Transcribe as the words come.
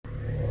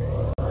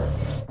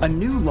A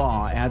new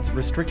law adds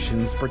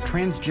restrictions for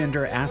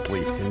transgender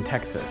athletes in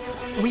Texas.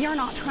 We are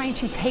not trying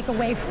to take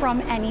away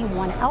from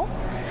anyone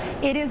else.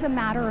 It is a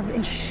matter of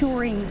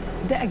ensuring,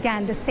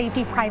 the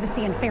safety,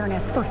 privacy, and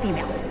fairness for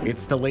females.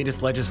 It's the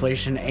latest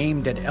legislation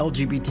aimed at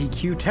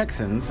LGBTQ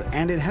Texans,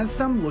 and it has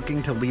some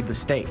looking to lead the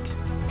state.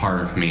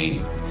 Part of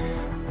me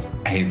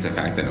hates the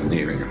fact that I'm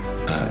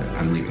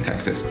leaving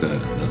Texas, the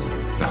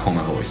home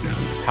I've always known.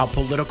 How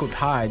political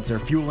tides are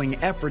fueling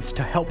efforts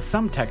to help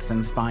some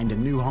Texans find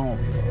new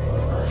homes.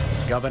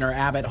 Governor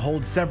Abbott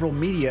holds several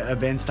media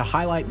events to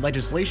highlight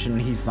legislation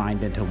he's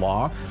signed into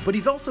law, but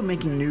he's also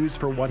making news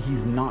for what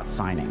he's not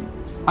signing.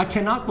 I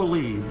cannot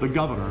believe the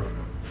governor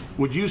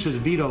would use his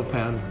veto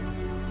pen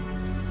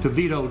to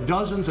veto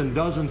dozens and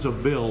dozens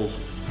of bills,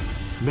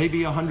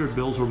 maybe 100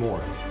 bills or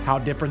more. How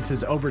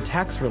differences over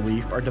tax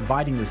relief are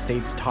dividing the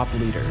state's top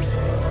leaders.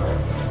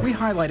 We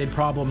highlighted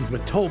problems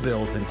with toll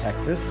bills in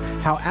Texas,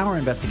 how our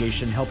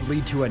investigation helped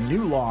lead to a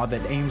new law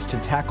that aims to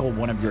tackle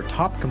one of your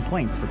top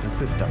complaints with the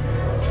system.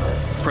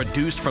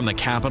 Produced from the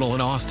Capitol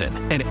in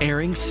Austin and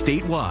airing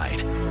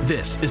statewide,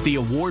 this is the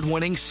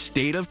award-winning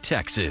State of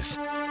Texas.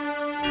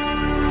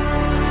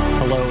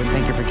 Hello and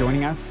thank you for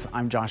joining us.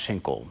 I'm Josh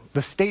Hinkle.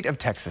 The state of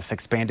Texas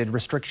expanded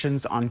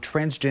restrictions on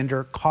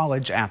transgender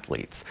college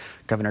athletes.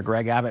 Governor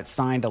Greg Abbott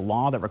signed a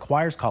law that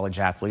requires college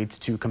athletes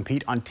to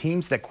compete on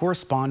teams that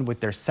correspond with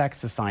their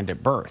sex assigned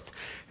at birth.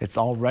 It's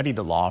already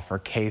the law for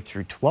K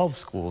through 12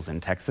 schools in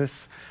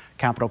Texas.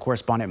 Capitol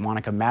correspondent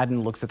Monica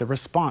Madden looks at the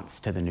response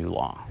to the new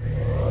law.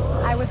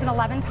 I was an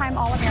 11-time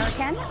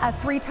All-American, a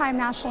 3-time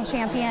national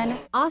champion.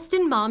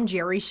 Austin mom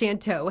Jerry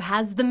Shanteau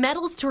has the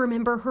medals to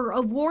remember her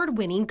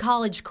award-winning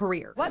college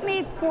career. What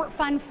made sport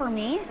fun for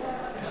me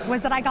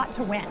was that I got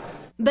to win.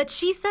 But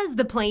she says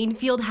the playing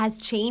field has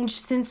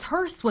changed since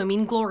her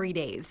swimming glory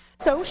days.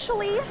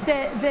 Socially,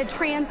 the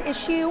trans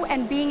issue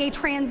and being a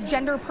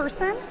transgender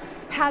person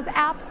has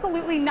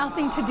absolutely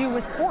nothing to do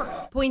with sport.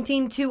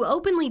 Pointing to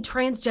openly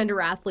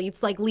transgender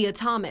athletes like Leah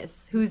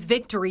Thomas, whose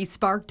victory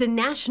sparked a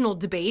national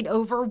debate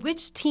over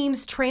which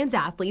teams trans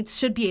athletes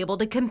should be able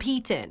to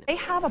compete in. They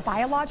have a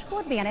biological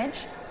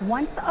advantage.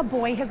 Once a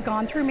boy has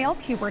gone through male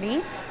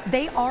puberty,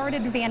 they are at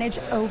an advantage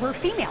over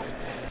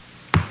females.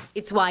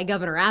 It's why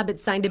Governor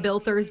Abbott signed a bill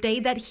Thursday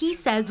that he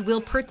says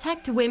will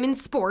protect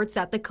women's sports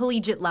at the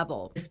collegiate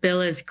level. This bill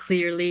is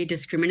clearly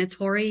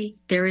discriminatory.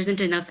 There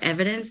isn't enough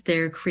evidence.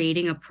 They're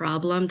creating a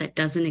problem that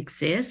doesn't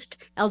exist.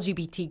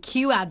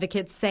 LGBTQ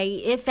advocates say,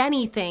 if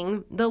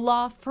anything, the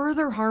law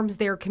further harms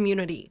their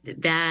community.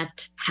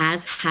 That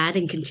has had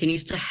and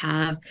continues to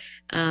have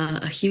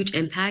a huge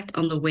impact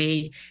on the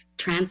way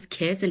trans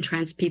kids and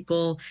trans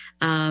people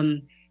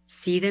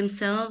see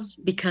themselves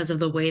because of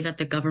the way that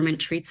the government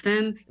treats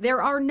them.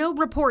 There are no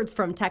reports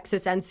from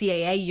Texas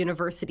NCAA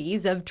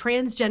universities of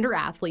transgender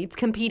athletes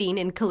competing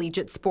in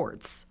collegiate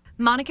sports.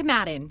 Monica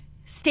Madden,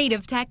 State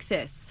of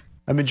Texas.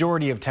 A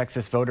majority of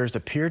Texas voters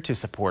appear to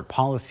support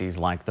policies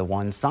like the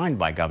one signed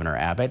by Governor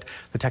Abbott.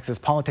 The Texas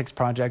Politics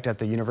Project at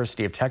the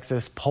University of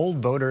Texas polled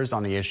voters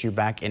on the issue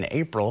back in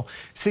April.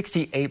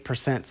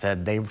 68%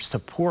 said they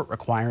support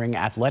requiring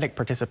athletic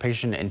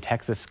participation in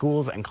Texas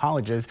schools and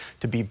colleges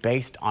to be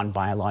based on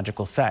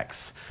biological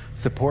sex.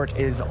 Support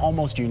is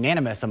almost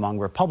unanimous among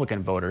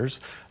Republican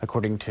voters.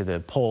 According to the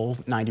poll,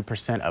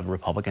 90% of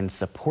Republicans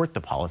support the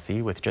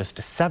policy, with just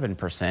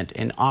 7%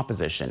 in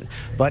opposition.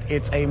 But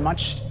it's a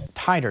much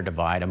tighter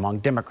divide among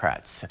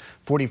Democrats.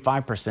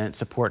 45%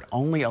 support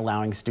only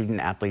allowing student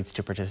athletes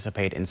to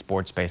participate in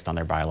sports based on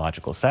their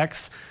biological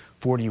sex.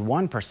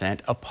 41%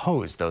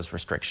 oppose those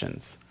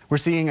restrictions. We're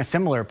seeing a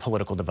similar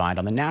political divide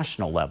on the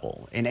national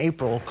level. In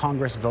April,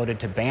 Congress voted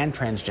to ban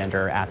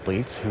transgender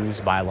athletes whose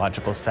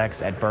biological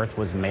sex at birth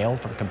was male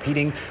from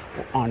competing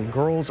on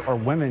girls' or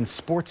women's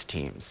sports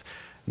teams.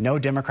 No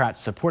Democrats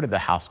supported the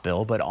House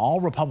bill, but all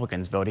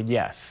Republicans voted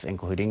yes,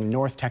 including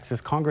North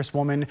Texas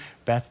Congresswoman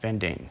Beth Van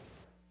Deen.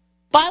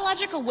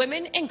 Biological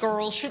women and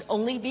girls should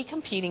only be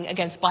competing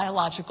against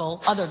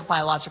other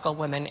biological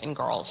women and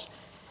girls.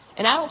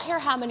 And I don't care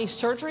how many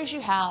surgeries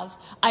you have,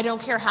 I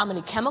don't care how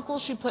many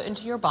chemicals you put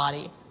into your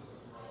body,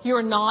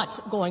 you're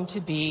not going to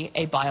be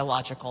a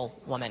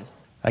biological woman.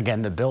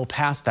 Again, the bill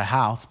passed the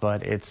House,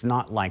 but it's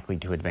not likely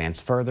to advance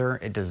further.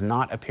 It does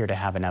not appear to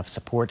have enough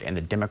support in the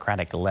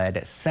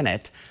Democratic-led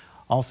Senate.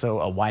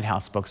 Also, a White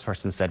House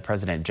spokesperson said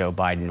President Joe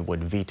Biden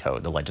would veto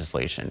the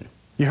legislation.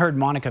 You heard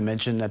Monica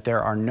mention that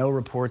there are no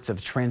reports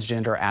of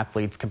transgender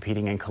athletes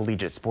competing in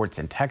collegiate sports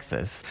in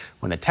Texas.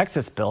 When the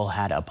Texas bill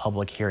had a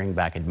public hearing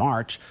back in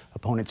March,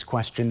 opponents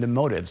questioned the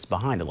motives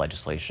behind the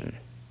legislation.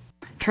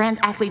 Trans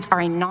athletes are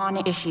a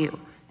non-issue.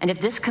 And if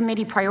this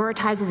committee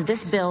prioritizes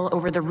this bill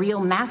over the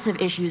real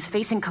massive issues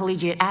facing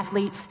collegiate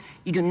athletes,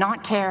 you do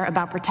not care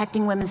about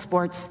protecting women's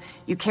sports.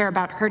 You care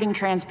about hurting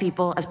trans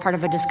people as part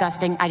of a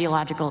disgusting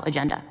ideological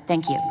agenda.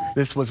 Thank you.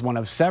 This was one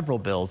of several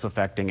bills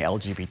affecting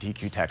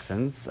LGBTQ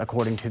Texans.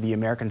 According to the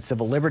American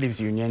Civil Liberties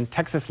Union,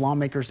 Texas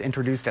lawmakers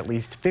introduced at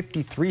least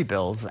 53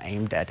 bills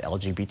aimed at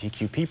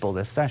LGBTQ people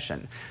this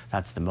session.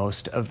 That's the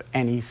most of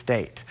any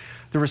state.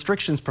 The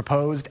restrictions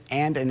proposed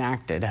and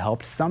enacted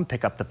helped some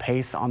pick up the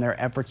pace on their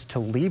efforts to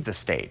leave the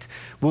state.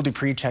 Will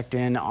Dupree checked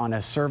in on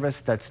a service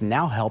that's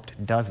now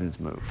helped dozens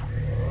move.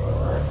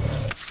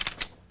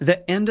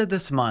 The end of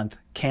this month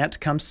can't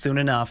come soon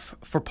enough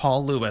for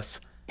Paul Lewis.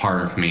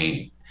 Part of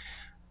me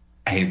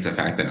hates the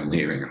fact that I'm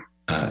leaving.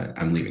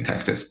 I'm leaving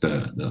Texas,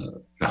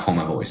 the home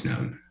I've always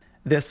known.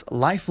 This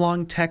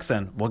lifelong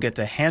Texan will get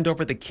to hand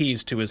over the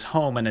keys to his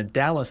home in a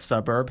Dallas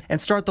suburb and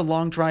start the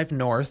long drive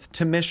north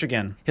to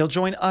Michigan. He'll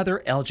join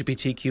other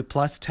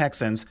LGBTQ+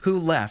 Texans who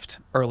left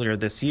earlier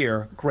this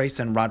year.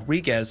 Grayson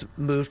Rodriguez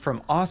moved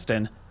from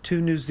Austin to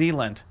New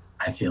Zealand.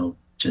 I feel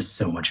just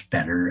so much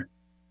better,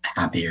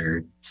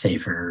 happier,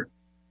 safer.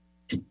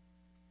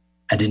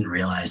 I didn't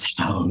realize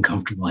how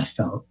uncomfortable I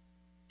felt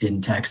in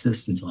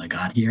Texas until I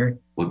got here.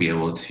 We'll be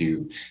able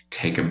to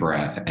take a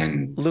breath.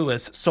 And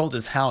Lewis sold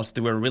his house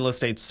through a real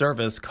estate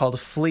service called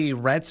Flee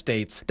Red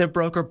States that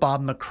broker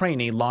Bob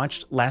McCraney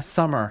launched last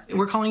summer.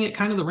 We're calling it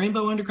kind of the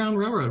Rainbow Underground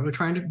Railroad. We're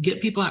trying to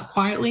get people out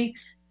quietly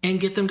and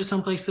get them to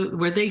someplace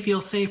where they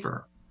feel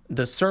safer.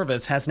 The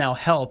service has now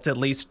helped at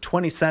least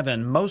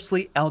 27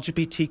 mostly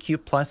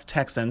LGBTQ+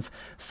 Texans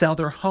sell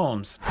their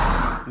homes.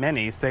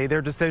 Many say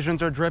their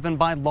decisions are driven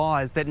by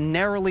laws that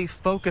narrowly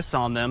focus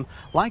on them,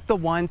 like the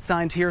one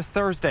signed here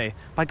Thursday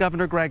by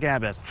Governor Greg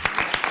Abbott.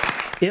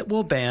 It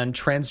will ban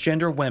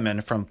transgender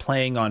women from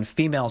playing on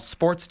female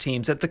sports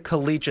teams at the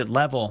collegiate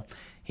level.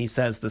 He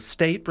says the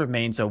state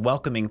remains a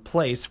welcoming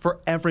place for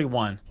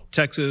everyone.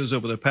 Texas,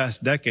 over the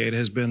past decade,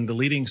 has been the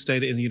leading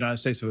state in the United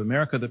States of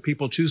America that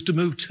people choose to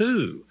move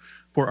to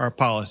for our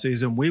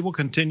policies, and we will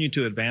continue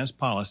to advance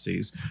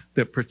policies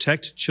that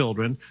protect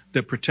children,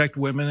 that protect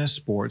women in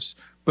sports,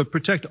 but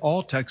protect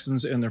all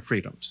Texans and their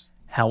freedoms.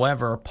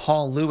 However,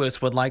 Paul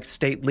Lewis would like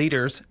state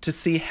leaders to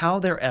see how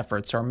their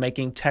efforts are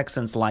making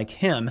Texans like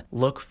him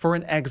look for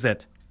an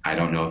exit. I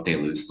don't know if they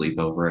lose sleep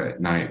over it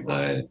at night,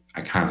 but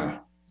I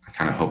kind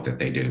of hope that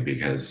they do,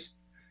 because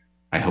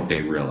I hope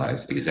they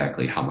realize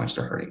exactly how much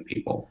they're hurting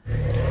people.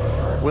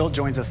 Will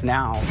joins us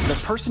now. The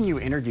person you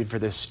interviewed for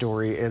this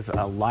story is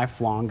a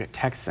lifelong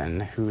Texan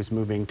who's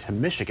moving to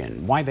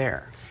Michigan. Why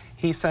there?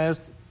 He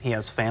says he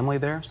has family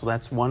there, so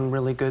that's one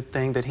really good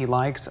thing that he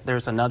likes.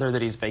 There's another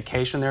that he's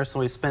vacationed there,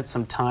 so he spent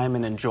some time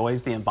and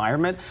enjoys the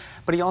environment.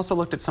 But he also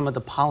looked at some of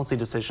the policy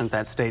decisions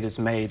that state has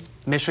made.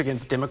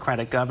 Michigan's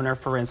Democratic governor,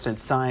 for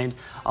instance, signed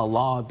a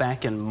law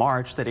back in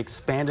March that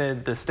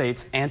expanded the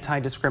state's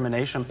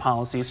anti-discrimination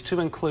policies to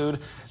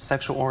include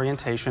sexual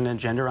orientation and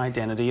gender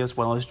identity, as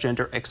well as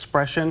gender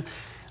expression.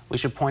 We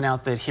should point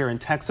out that here in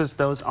Texas,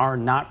 those are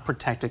not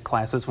protected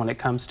classes when it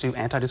comes to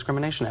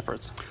anti-discrimination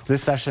efforts.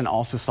 This session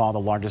also saw the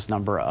largest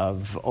number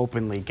of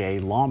openly gay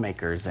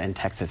lawmakers in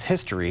Texas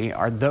history.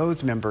 Are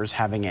those members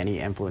having any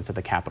influence at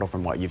the Capitol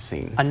from what you've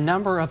seen? A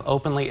number of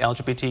openly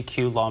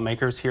LGBTQ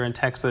lawmakers here in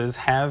Texas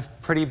have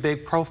pretty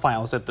big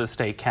profiles at the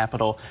state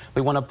Capitol.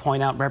 We want to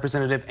point out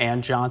Representative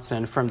Ann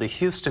Johnson from the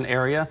Houston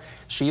area.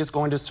 She is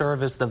going to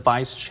serve as the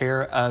vice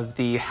chair of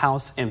the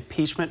House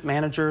impeachment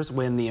managers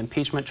when the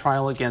impeachment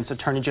trial against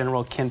Attorney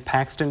General Ken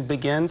Paxton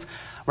begins.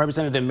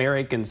 Representative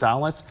Mary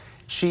Gonzalez,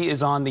 she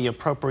is on the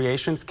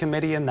Appropriations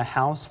Committee in the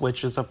House,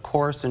 which is, of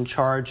course, in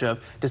charge of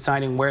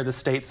deciding where the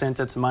state sends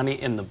its money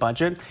in the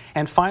budget.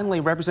 And finally,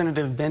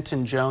 Representative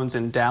Benton Jones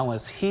in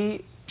Dallas,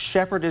 he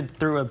shepherded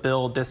through a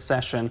bill this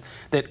session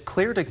that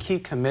cleared a key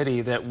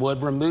committee that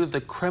would remove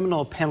the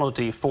criminal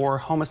penalty for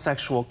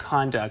homosexual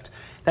conduct.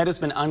 That has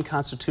been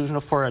unconstitutional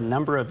for a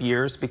number of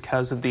years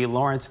because of the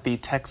Lawrence v.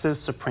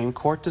 Texas Supreme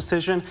Court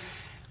decision.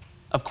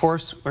 Of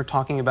course, we're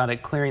talking about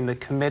it clearing the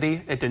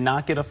committee. It did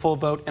not get a full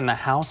vote in the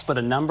House, but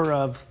a number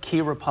of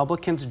key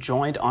Republicans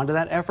joined onto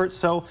that effort.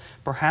 So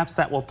perhaps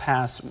that will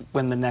pass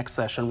when the next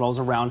session rolls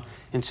around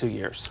in 2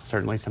 years.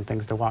 Certainly some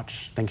things to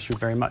watch. Thank you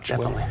very much,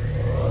 Definitely.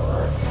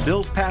 Will.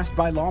 Bills passed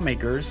by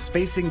lawmakers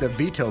facing the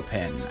veto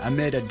pen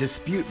amid a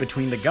dispute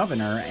between the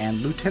governor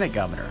and lieutenant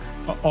governor.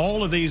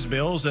 All of these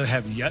bills that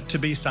have yet to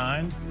be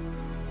signed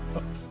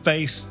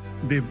face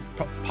the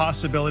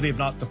possibility, if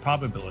not the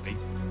probability,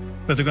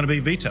 that they're going to be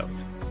vetoed.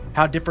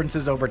 How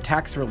differences over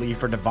tax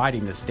relief are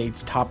dividing the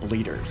state's top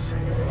leaders.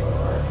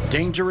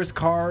 Dangerous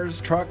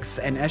cars, trucks,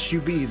 and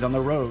SUVs on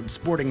the road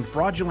sporting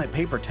fraudulent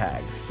paper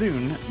tags.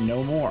 Soon,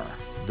 no more.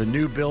 The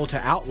new bill to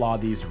outlaw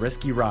these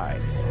risky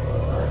rides.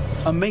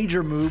 A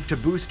major move to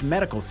boost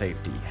medical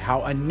safety.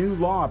 How a new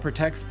law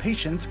protects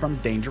patients from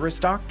dangerous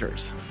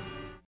doctors.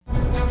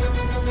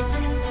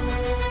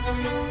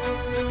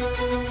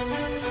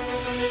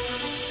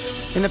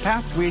 In the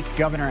past week,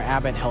 Governor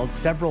Abbott held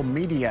several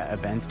media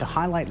events to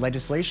highlight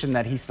legislation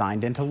that he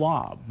signed into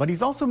law. But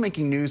he's also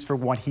making news for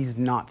what he's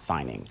not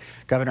signing.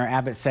 Governor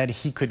Abbott said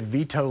he could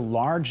veto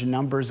large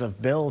numbers of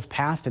bills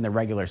passed in the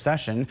regular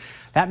session.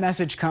 That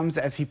message comes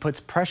as he puts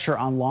pressure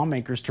on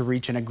lawmakers to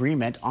reach an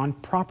agreement on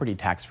property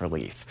tax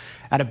relief.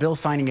 At a bill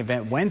signing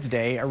event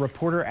Wednesday, a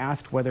reporter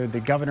asked whether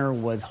the governor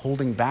was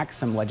holding back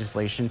some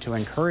legislation to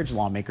encourage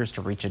lawmakers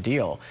to reach a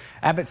deal.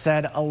 Abbott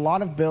said a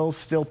lot of bills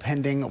still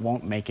pending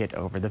won't make it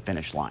over the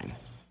finish line.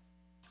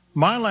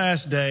 My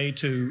last day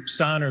to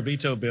sign or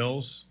veto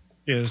bills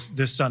is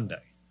this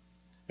Sunday.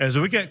 As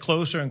we get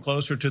closer and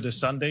closer to this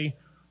Sunday,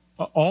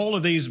 all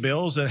of these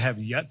bills that have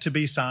yet to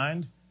be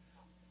signed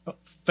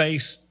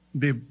face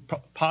the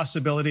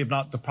possibility, if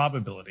not the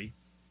probability,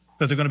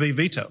 that they're going to be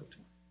vetoed.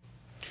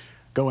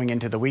 Going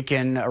into the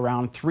weekend,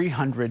 around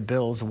 300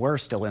 bills were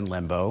still in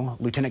limbo.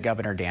 Lieutenant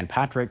Governor Dan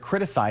Patrick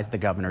criticized the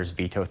governor's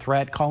veto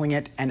threat, calling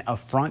it an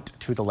affront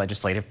to the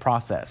legislative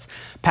process.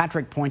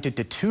 Patrick pointed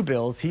to 2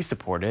 bills he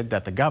supported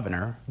that the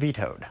governor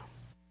vetoed.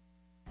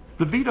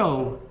 The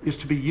veto is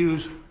to be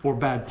used for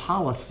bad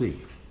policy.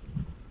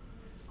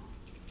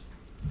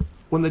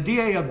 When the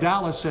DA of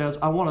Dallas says,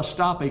 I want to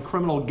stop a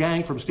criminal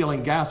gang from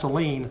stealing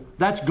gasoline,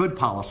 that's good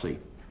policy.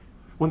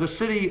 When the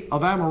city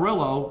of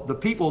Amarillo, the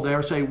people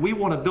there say, we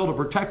want a bill to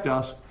protect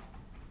us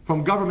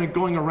from government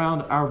going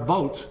around our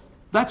votes,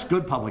 that's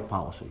good public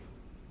policy.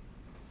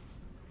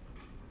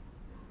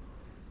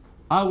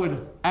 I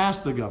would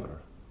ask the governor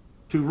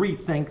to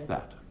rethink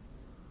that.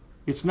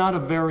 It's not a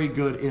very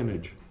good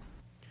image.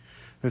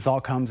 This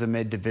all comes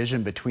amid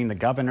division between the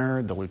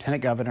governor, the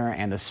lieutenant governor,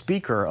 and the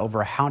speaker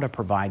over how to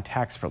provide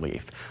tax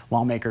relief.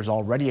 Lawmakers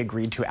already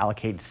agreed to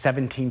allocate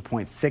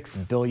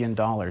 $17.6 billion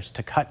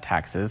to cut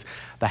taxes.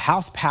 The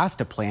House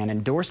passed a plan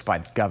endorsed by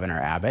Governor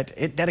Abbott.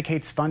 It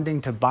dedicates funding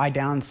to buy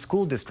down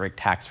school district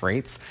tax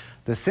rates.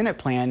 The Senate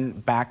plan,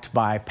 backed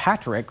by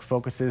Patrick,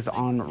 focuses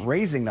on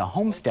raising the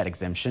homestead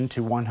exemption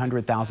to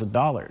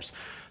 $100,000.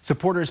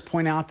 Supporters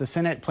point out the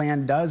Senate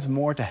plan does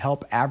more to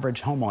help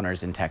average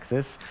homeowners in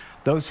Texas.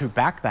 Those who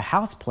back the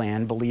House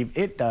plan believe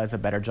it does a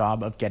better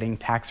job of getting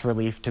tax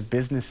relief to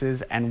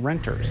businesses and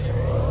renters.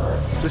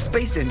 The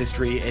space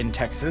industry in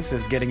Texas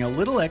is getting a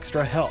little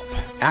extra help.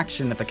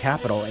 Action at the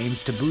Capitol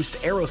aims to boost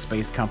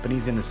aerospace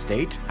companies in the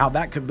state, how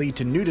that could lead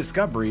to new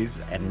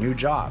discoveries and new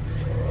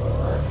jobs.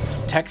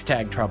 Text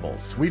tag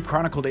troubles. We've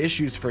chronicled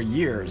issues for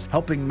years,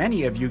 helping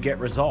many of you get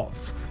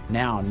results.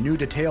 Now, new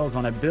details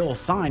on a bill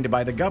signed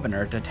by the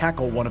governor to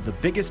tackle one of the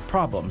biggest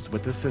problems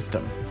with the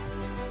system.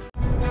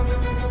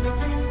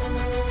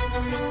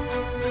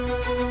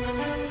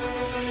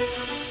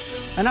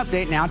 An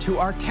update now to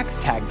our text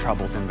tag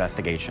troubles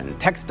investigation.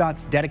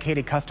 TxDOT's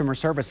dedicated customer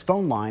service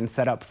phone line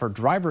set up for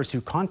drivers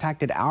who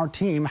contacted our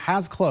team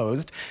has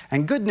closed.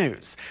 And good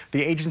news,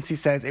 the agency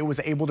says it was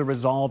able to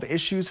resolve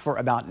issues for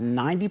about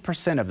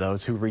 90% of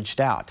those who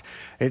reached out.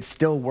 It's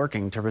still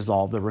working to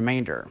resolve the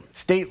remainder.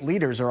 State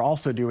leaders are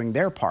also doing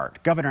their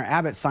part. Governor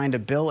Abbott signed a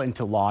bill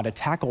into law to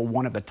tackle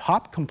one of the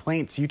top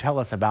complaints you tell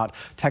us about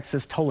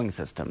Texas tolling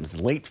systems,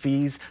 late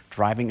fees,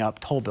 driving up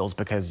toll bills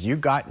because you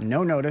got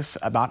no notice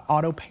about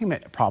auto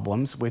payment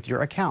problems with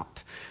your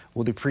account.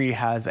 Will Dupree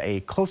has a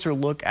closer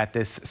look at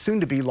this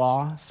soon-to-be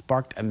law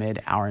sparked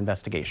amid our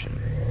investigation.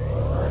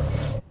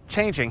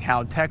 Changing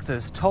how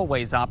Texas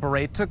tollways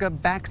operate took a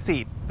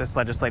backseat this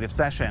legislative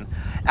session.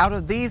 Out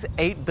of these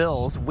 8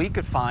 bills we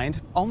could find,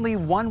 only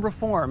one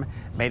reform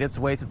made its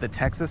way to the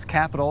Texas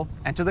Capitol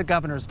and to the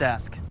governor's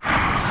desk.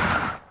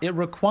 It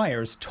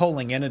requires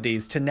tolling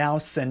entities to now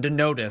send a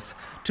notice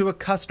to a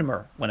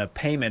customer when a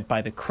payment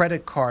by the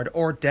credit card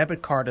or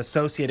debit card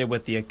associated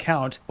with the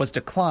account was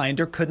declined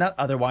or could not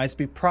otherwise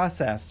be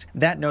processed.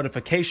 That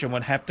notification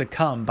would have to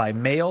come by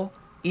mail,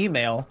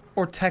 email,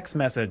 or text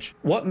message.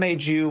 What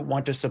made you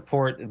want to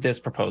support this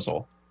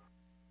proposal?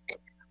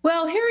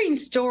 Well, hearing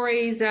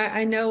stories,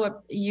 I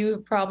know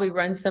you probably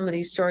run some of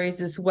these stories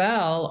as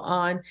well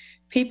on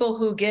people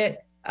who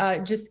get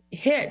just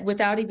hit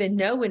without even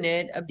knowing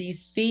it of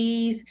these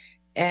fees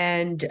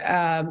and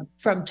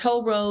from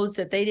toll roads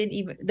that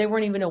they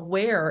weren't even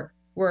aware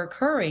were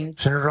occurring.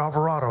 Senator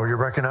Alvarado, you're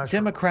recognized.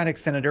 Democratic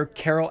Senator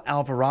Carol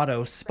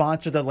Alvarado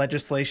sponsored the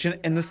legislation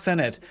in the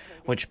Senate,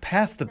 which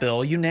passed the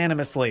bill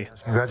unanimously.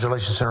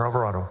 Congratulations, Senator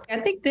Alvarado. I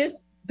think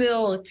this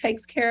bill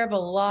takes care of a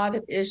lot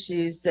of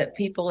issues that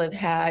people have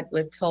had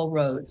with toll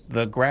roads.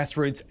 The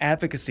grassroots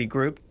advocacy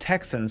group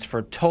Texans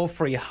for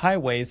Toll-Free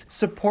Highways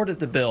supported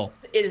the bill.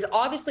 It is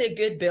obviously a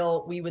good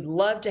bill. We would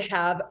love to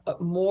have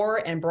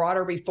more and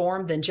broader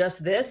reform than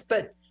just this,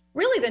 but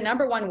really the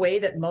number one way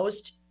that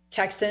most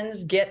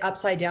Texans get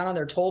upside down on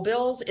their toll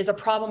bills is a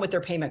problem with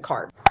their payment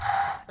card.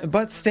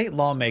 But state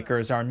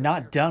lawmakers are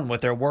not done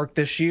with their work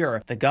this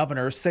year. The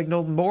governor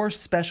signaled more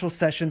special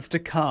sessions to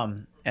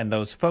come, and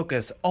those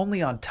focus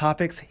only on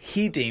topics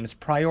he deems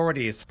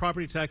priorities.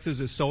 Property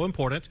taxes is so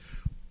important.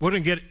 We're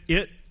going to get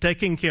it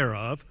taken care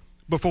of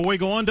before we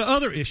go on to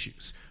other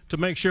issues to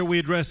make sure we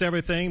address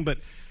everything, but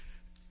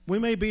we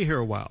may be here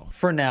a while.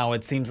 For now,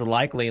 it seems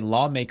likely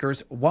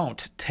lawmakers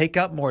won't take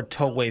up more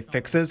tollway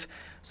fixes,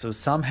 so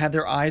some have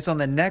their eyes on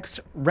the next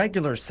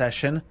regular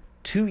session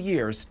 2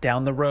 years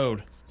down the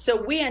road.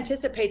 So we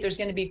anticipate there's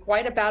going to be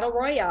quite a battle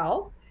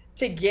royale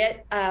to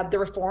get the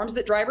reforms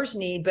that drivers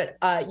need, but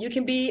you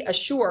can be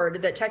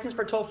assured that Texans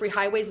for Toll-Free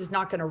Highways is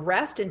not going to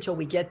rest until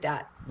we get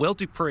that. Will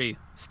Dupree,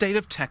 State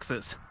of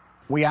Texas.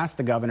 We asked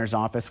the governor's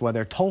office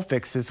whether toll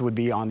fixes would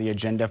be on the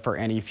agenda for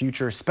any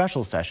future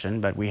special session,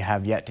 but we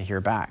have yet to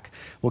hear back.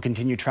 We'll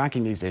continue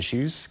tracking these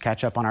issues.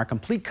 Catch up on our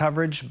complete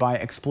coverage by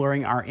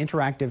exploring our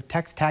interactive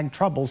text tag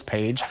troubles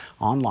page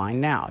online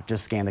now.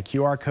 Just scan the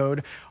QR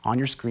code on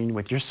your screen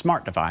with your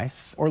smart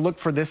device, or look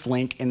for this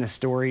link in the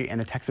story in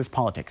the Texas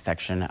Politics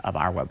section of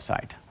our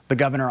website. The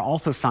governor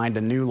also signed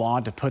a new law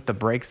to put the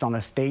brakes on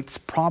the state's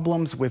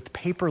problems with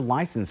paper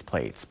license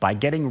plates by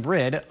getting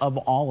rid of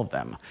all of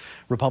them.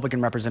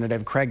 Republican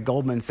Representative Craig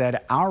Goldman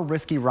said our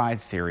Risky Ride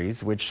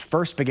series, which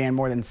first began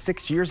more than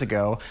 6 years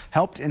ago,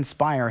 helped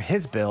inspire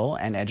his bill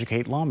and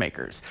educate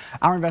lawmakers.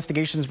 Our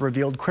investigations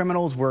revealed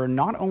criminals were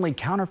not only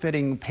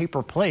counterfeiting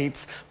paper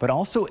plates, but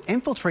also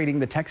infiltrating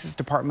the Texas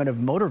Department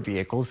of Motor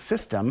Vehicles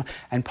system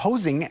and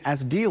posing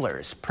as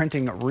dealers,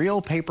 printing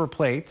real paper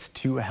plates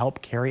to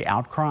help carry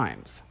out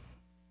crimes.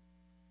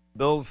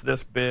 Bills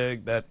this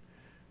big that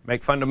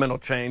make fundamental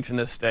change in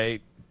this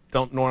state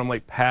don't normally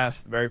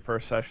pass the very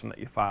first session that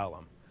you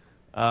file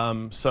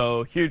them.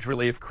 So huge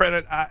relief.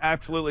 Credit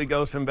absolutely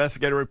goes to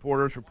investigative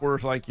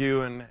reporters like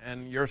you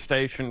and your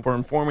station for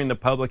informing the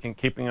public and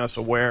keeping us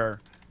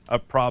aware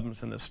of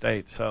problems in the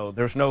state. So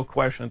there's no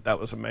question that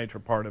was a major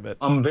part of it.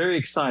 I'm very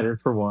excited,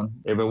 for one.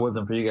 If it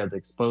wasn't for you guys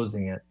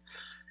exposing it,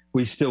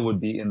 we still would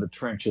be in the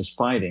trenches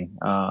fighting.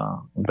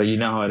 But you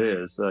know how it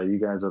is. You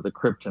guys are the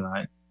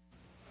kryptonite.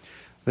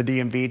 The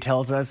DMV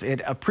tells us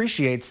it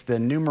appreciates the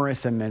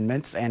numerous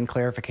amendments and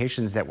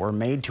clarifications that were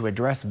made to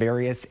address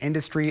various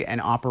industry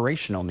and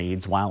operational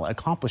needs while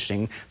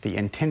accomplishing the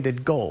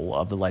intended goal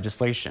of the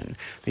legislation.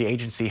 The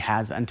agency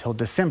has until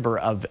December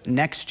of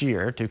next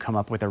year to come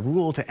up with a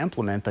rule to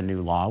implement the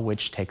new law,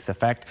 which takes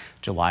effect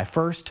July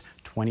 1st,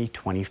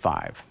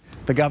 2025.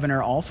 The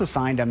governor also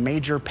signed a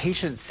major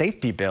patient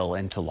safety bill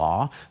into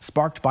law,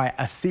 sparked by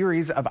a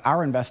series of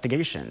our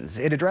investigations.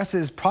 It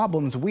addresses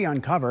problems we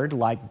uncovered,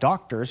 like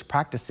doctors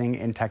practicing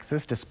in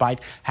Texas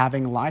despite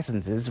having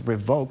licenses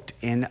revoked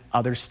in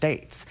other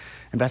states.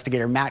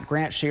 Investigator Matt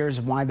Grant shares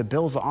why the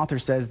bill's author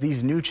says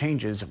these new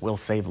changes will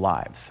save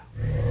lives.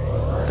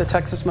 The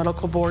Texas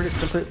Medical Board has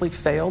completely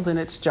failed in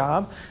its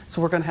job,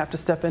 so we're going to have to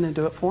step in and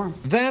do it for them.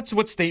 That's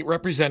what State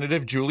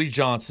Representative Julie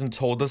Johnson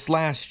told us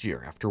last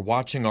year after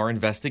watching our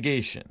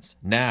investigations.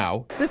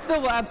 Now, this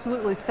bill will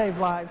absolutely save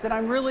lives, and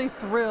I'm really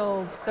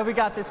thrilled that we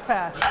got this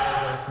passed.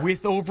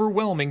 With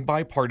overwhelming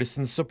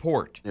bipartisan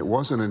support. It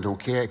wasn't until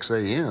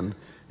KXAN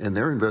and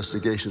their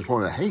investigations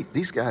pointed out, hey,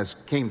 these guys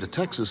came to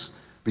Texas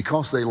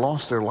because they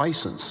lost their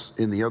license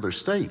in the other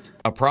state.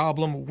 A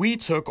problem we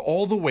took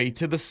all the way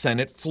to the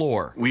Senate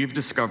floor. We've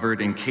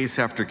discovered in case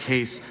after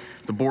case,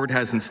 the board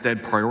has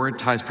instead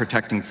prioritized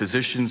protecting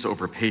physicians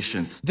over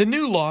patients. The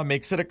new law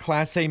makes it a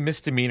Class A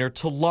misdemeanor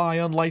to lie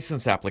on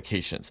license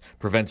applications,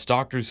 prevents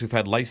doctors who've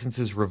had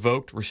licenses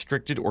revoked,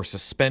 restricted, or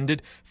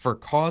suspended for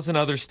cause in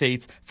other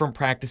states from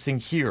practicing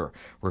here,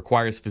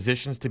 requires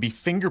physicians to be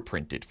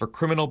fingerprinted for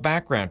criminal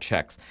background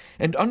checks,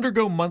 and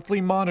undergo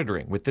monthly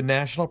monitoring with the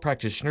National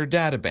Practitioner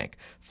Data Bank,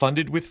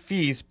 funded with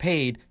fees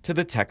paid to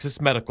the Texas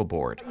Medical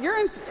Board. Your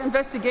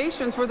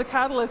investigations were the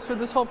catalyst for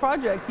this whole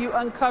project. You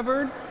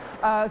uncovered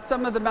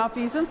some of the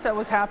malfeasance that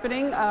was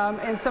happening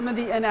and some of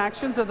the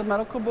inactions of the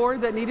medical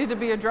board that needed to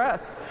be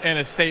addressed. In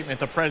a statement,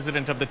 the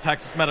president of the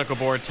Texas Medical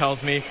Board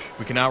tells me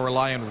we can now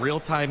rely on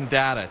real-time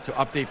data to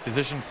update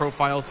physician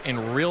profiles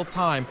in real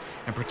time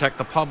and protect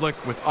the public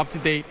with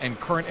up-to-date and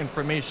current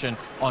information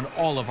on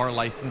all of our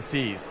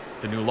licensees.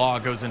 The new law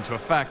goes into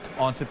effect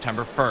on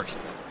September 1st.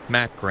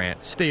 Matt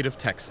Grant, State of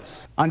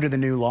Texas. Under the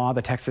new law,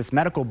 the Texas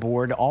Medical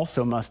Board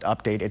also must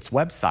update its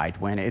website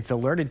when it's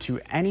alerted to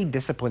any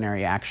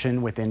disciplinary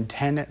action within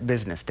 10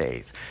 business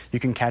days. You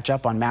can catch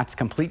up on Matt's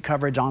complete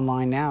coverage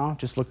online now.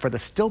 Just look for the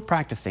Still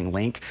Practicing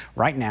link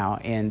right now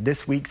in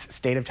this week's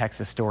State of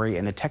Texas story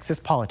in the Texas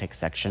Politics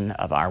section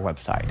of our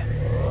website.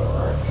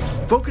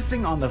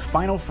 Focusing on the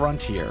final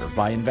frontier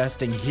by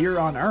investing here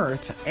on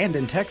Earth and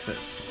in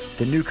Texas.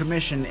 The new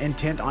commission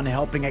intent on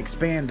helping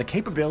expand the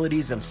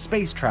capabilities of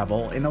space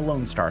travel in the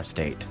Lone Star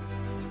State.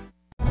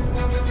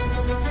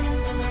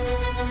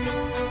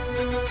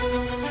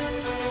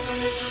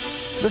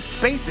 The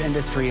space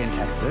industry in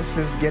Texas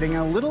is getting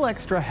a little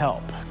extra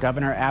help.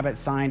 Governor Abbott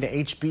signed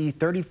HB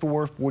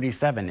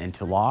 3447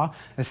 into law,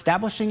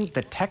 establishing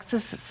the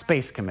Texas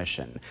Space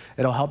Commission.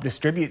 It'll help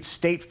distribute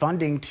state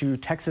funding to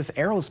Texas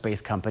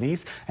aerospace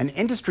companies, an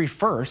industry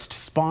first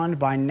spawned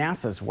by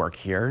NASA's work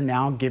here,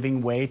 now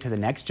giving way to the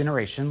next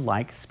generation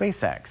like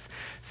SpaceX.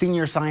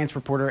 Senior science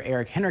reporter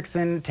Eric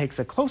Henriksen takes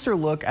a closer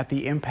look at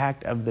the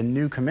impact of the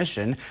new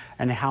commission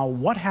and how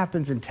what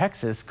happens in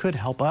Texas could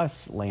help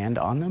us land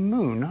on the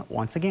moon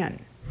once again.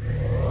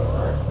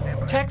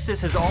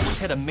 Texas has always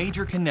had a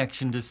major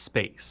connection to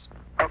space.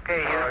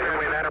 Okay, Houston,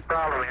 we've had a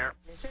problem here.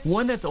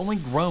 One that's only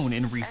grown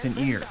in recent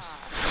years.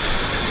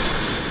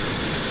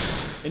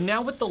 And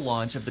now with the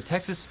launch of the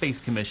Texas Space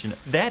Commission,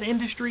 that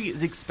industry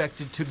is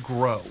expected to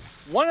grow.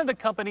 One of the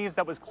companies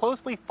that was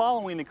closely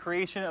following the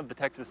creation of the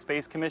Texas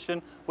Space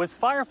Commission was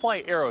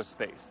Firefly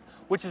Aerospace,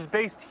 which is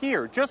based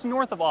here just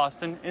north of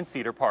Austin in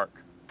Cedar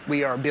Park.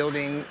 We are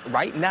building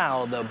right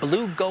now the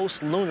Blue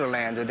Ghost lunar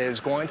lander that is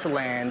going to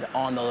land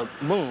on the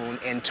moon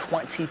in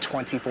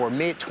 2024,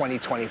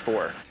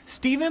 mid-2024.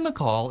 Stephen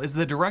McCall is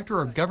the Director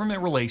of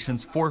Government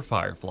Relations for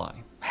Firefly.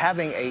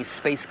 Having a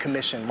space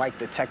commission like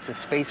the Texas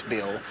Space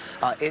Bill,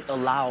 it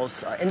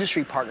allows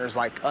industry partners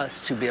like us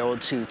to be able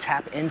to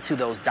tap into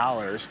those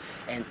dollars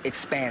and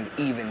expand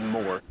even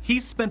more.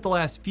 He's spent the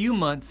last few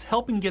months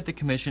helping get the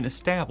commission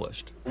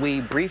established.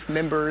 We briefed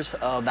members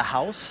of the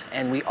House,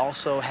 and we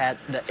also had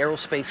the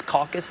Aerospace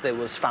Caucus that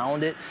was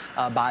founded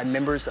by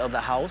members of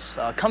the House.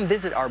 Come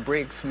visit our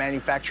Briggs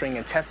Manufacturing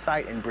and Test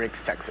Site in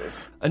Briggs,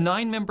 Texas. A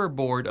 9-member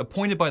board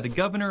appointed by the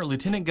governor,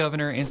 lieutenant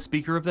governor, and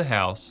speaker of the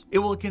House. It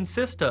will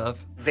consist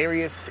of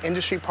various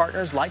industry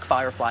partners like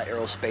Firefly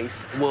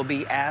Aerospace will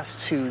be asked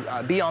to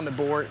be on the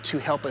board to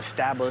help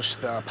establish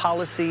the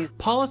policies.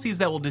 Policies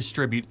that will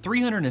distribute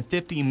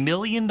 $350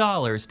 million to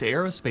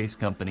aerospace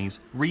companies'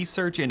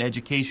 research and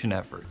education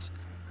efforts.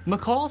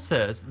 McCall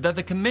says that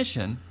the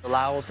commission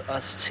allows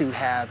us to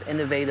have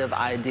innovative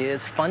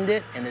ideas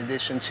funded in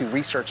addition to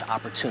research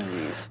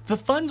opportunities. The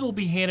funds will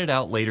be handed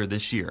out later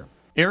this year.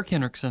 Eric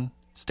Hendrickson,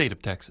 State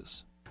of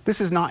Texas. This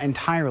is not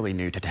entirely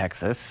new to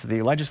Texas.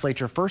 The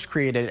legislature first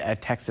created a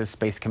Texas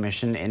Space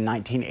Commission in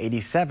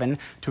 1987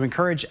 to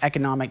encourage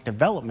economic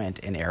development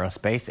in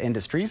aerospace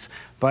industries.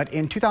 But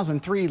in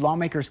 2003,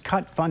 lawmakers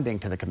cut funding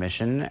to the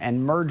commission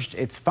and merged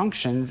its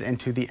functions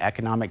into the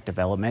Economic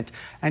Development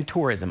and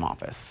Tourism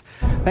Office.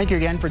 Thank you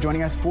again for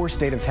joining us for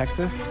State of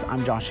Texas.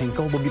 I'm Josh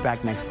Hinkle. We'll be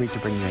back next week to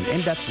bring you an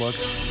in-depth look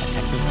at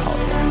Texas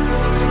politics.